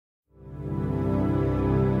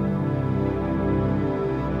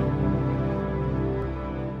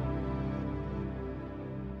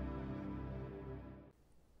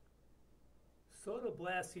Soda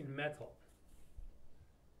blasting metal.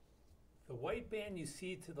 The white band you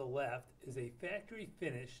see to the left is a factory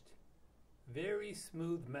finished, very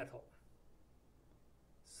smooth metal.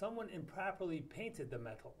 Someone improperly painted the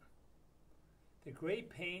metal. The gray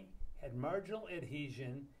paint had marginal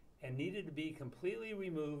adhesion and needed to be completely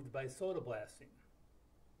removed by soda blasting.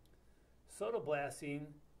 Soda blasting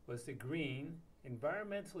was the green,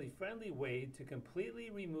 environmentally friendly way to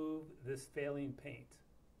completely remove this failing paint.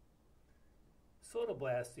 Soda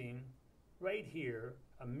blasting, right here,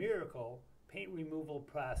 a miracle paint removal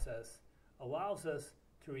process, allows us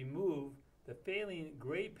to remove the failing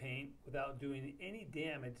gray paint without doing any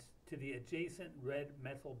damage to the adjacent red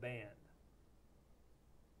metal band.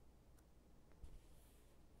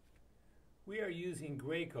 We are using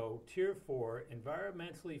Graco Tier 4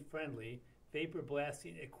 environmentally friendly vapor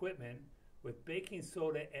blasting equipment with baking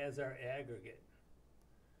soda as our aggregate.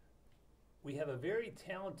 We have a very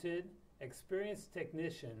talented, experienced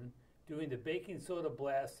technician doing the baking soda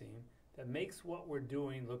blasting that makes what we're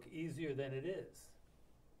doing look easier than it is.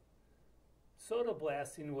 Soda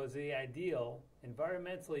blasting was the ideal,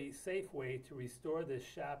 environmentally safe way to restore this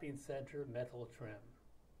shopping center metal trim.